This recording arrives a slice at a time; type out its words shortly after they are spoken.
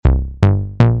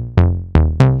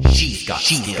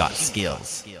She's got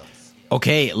skills.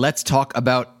 Okay, let's talk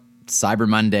about Cyber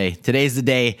Monday. Today's the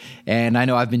day, and I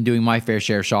know I've been doing my fair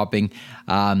share of shopping.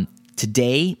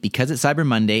 Today, because it's Cyber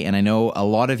Monday, and I know a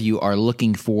lot of you are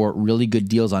looking for really good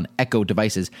deals on Echo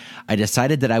devices, I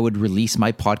decided that I would release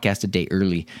my podcast a day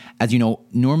early. As you know,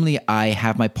 normally I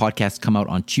have my podcast come out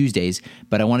on Tuesdays,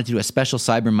 but I wanted to do a special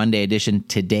Cyber Monday edition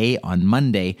today on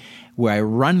Monday, where I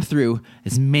run through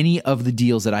as many of the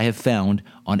deals that I have found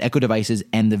on Echo devices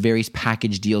and the various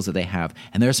package deals that they have.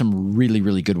 And there are some really,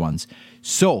 really good ones.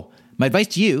 So my advice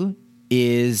to you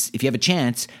is, if you have a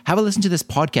chance, have a listen to this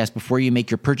podcast before you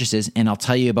make your purchases, and I'll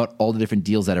tell you about all the different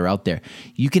deals that are out there.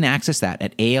 You can access that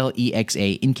at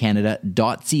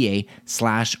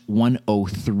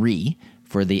alexaincanada.ca/103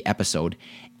 for the episode.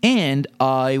 And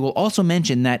I will also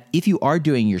mention that if you are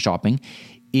doing your shopping,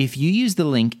 if you use the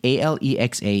link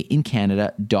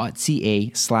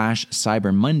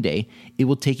alexaincanada.ca/Cyber Monday, it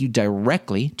will take you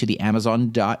directly to the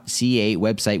Amazon.ca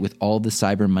website with all the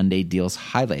Cyber Monday deals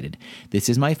highlighted. This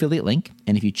is my affiliate link,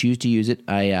 and if you choose to use it,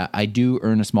 I do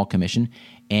earn a small commission.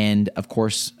 And of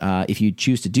course, if you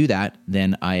choose to do that,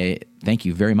 then I thank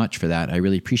you very much for that. I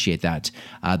really appreciate that.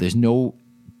 There's no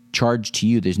charge to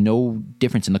you. There's no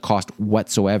difference in the cost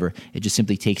whatsoever. It just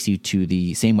simply takes you to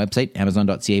the same website,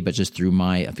 Amazon.ca, but just through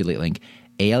my affiliate link,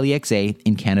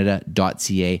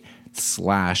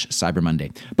 alexaincanada.ca/Cyber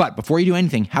Monday. But before you do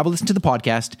anything, have a listen to the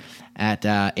podcast at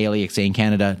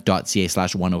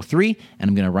alexaincanada.ca/103, and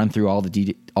I'm going to run through all the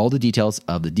details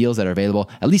of the deals that are available,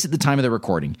 at least at the time of the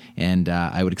recording, and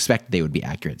I would expect they would be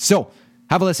accurate. So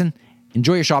have a listen.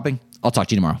 Enjoy your shopping. I'll talk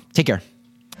to you tomorrow. Take care.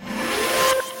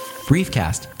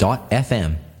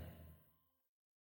 Briefcast.fm